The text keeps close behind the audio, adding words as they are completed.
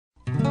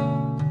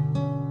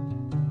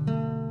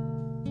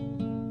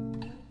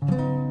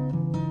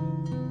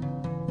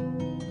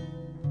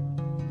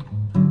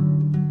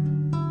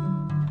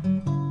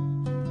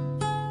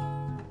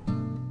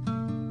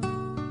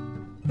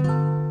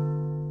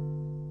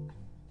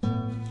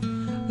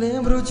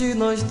Lembro de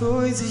nós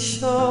dois e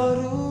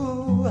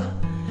choro.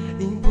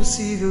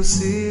 Impossível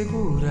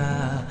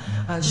segurar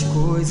as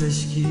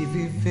coisas que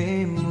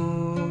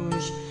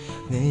vivemos,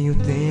 nem o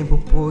tempo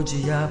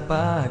pôde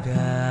apagar.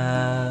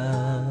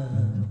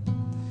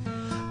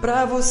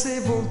 Pra você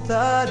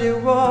voltar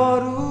eu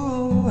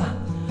oro,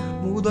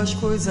 mudo as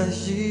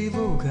coisas de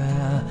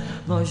lugar.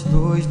 Nós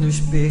dois nos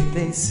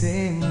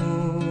pertencemos,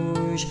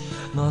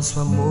 nosso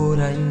amor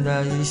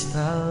ainda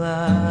está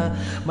lá.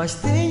 Mas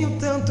tenho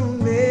tanto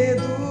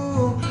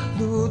medo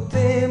do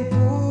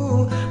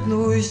tempo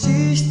nos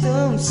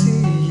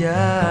distanciar.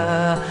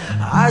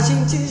 A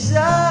gente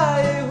já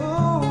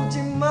errou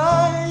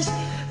demais,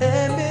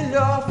 é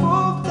melhor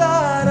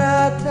voltar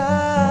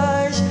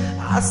atrás.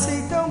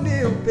 Aceita o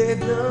meu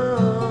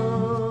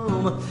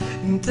perdão,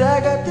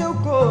 entrega teu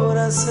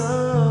coração.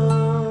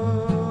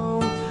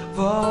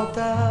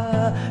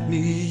 Volta,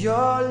 me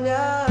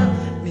olha,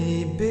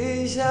 me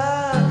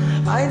beija.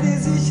 Ainda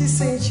existe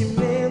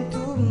sentimento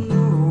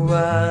no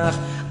ar.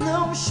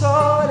 Não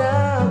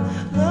chora,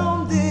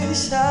 não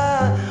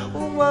deixa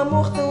um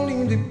amor tão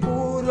lindo e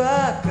puro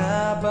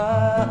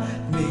acabar.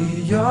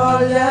 Me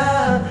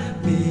olha,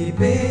 me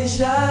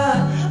beija.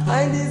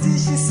 Ainda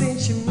existe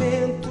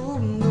sentimento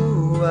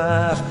no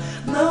ar.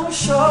 Não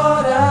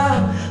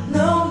chora,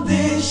 não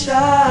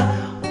deixa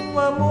um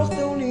amor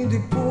tão lindo e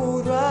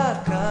puro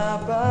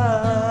acabar.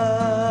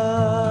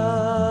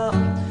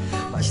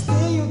 Mas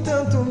tenho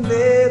tanto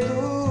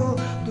medo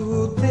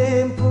do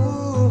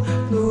tempo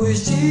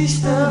nos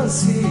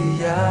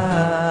distanciar.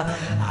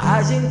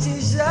 A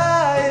gente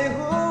já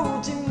errou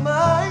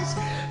demais,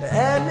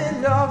 é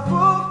melhor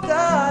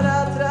voltar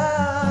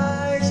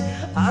atrás.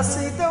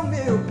 Aceita o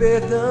meu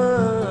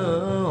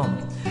perdão,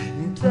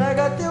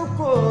 entrega teu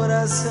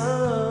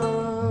coração.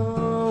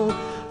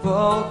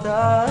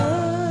 Volta,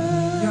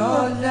 me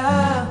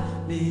olha,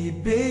 me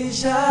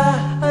beija.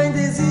 Ainda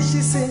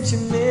existe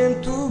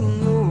sentimento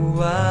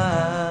no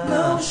ar.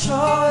 Não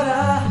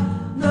chora,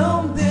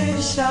 não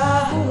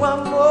deixa um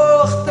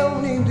amor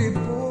tão lindo e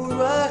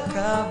puro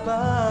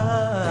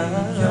acabar.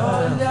 Me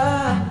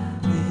olha,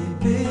 me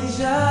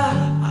beija.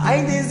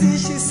 Ainda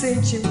existe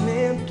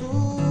sentimento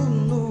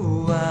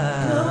no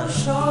ar. Não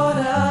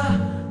chora,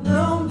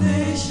 não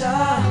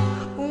deixa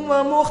um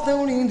amor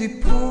tão lindo e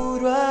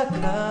puro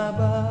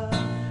acaba.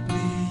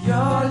 Me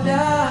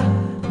olha,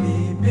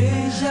 me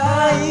beija.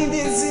 Ainda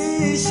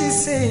existe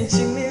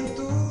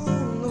sentimento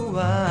no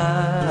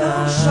ar.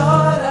 Não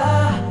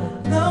chora,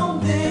 não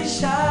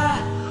deixa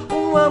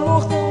um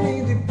amor tão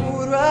lindo e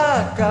puro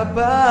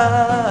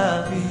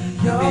acabar. Me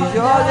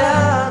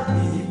olha,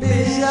 me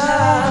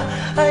beija.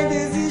 Ainda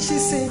existe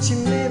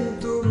sentimento